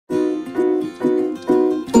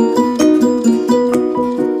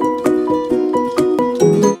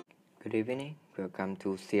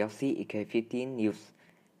welcome to CLC EK15 News.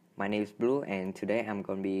 My name is Blue and today I'm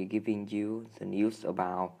going to be giving you the news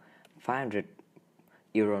about 500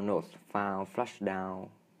 euro notes found flushed down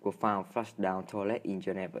toilet in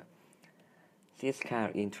Geneva. This kind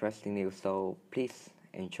of interesting news, so please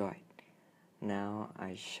enjoy. Now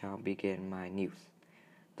I shall begin my news.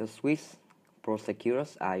 The Swiss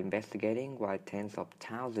prosecutors are investigating why tens of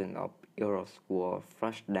thousands of euros were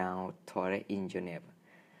flushed down toilet in Geneva.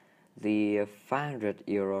 The 500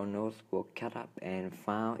 euro notes were cut up and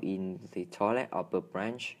found in the toilet of a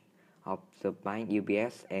branch of the bank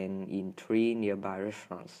UBS and in 3 nearby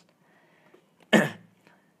restaurants.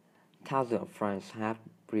 Thousands of francs have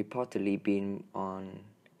reportedly been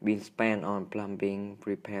spent on plumbing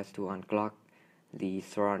repairs to unclog the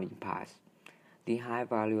surrounding pipes. The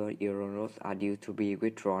high-value euro notes are due to be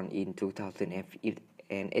withdrawn in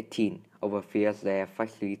 2018 over fears they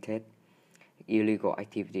facilitate illegal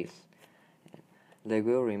activities. They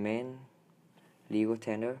will remain legal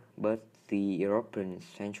tender, but the European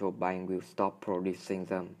Central Bank will stop producing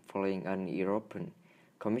them following an European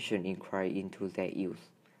Commission inquiry into their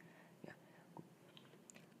use.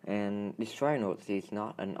 And destroying notes is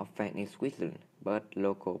not an offence in Switzerland, but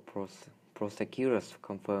local prosecutors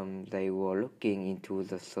confirmed they were looking into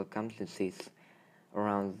the circumstances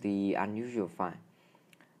around the unusual find.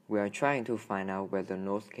 We are trying to find out where the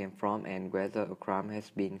notes came from and whether a crime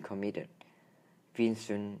has been committed.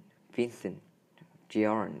 Vincent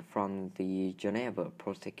Derouand from the Geneva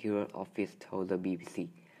prosecutor office told the BBC.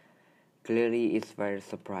 Clearly, it's very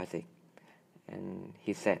surprising. And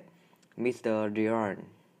he said, Mr. Derouand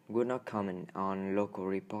would not comment on local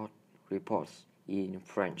reports in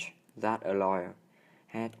French that a lawyer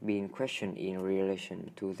had been questioned in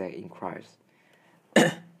relation to their inquiries.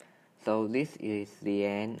 So this is the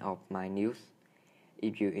end of my news.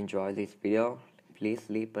 If you enjoyed this video, please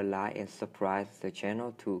leave a like and subscribe the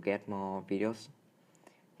channel to get more videos.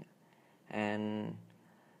 And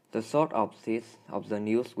the source of the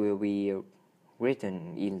news will be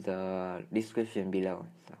written in the description below.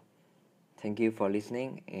 So, thank you for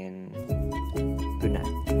listening and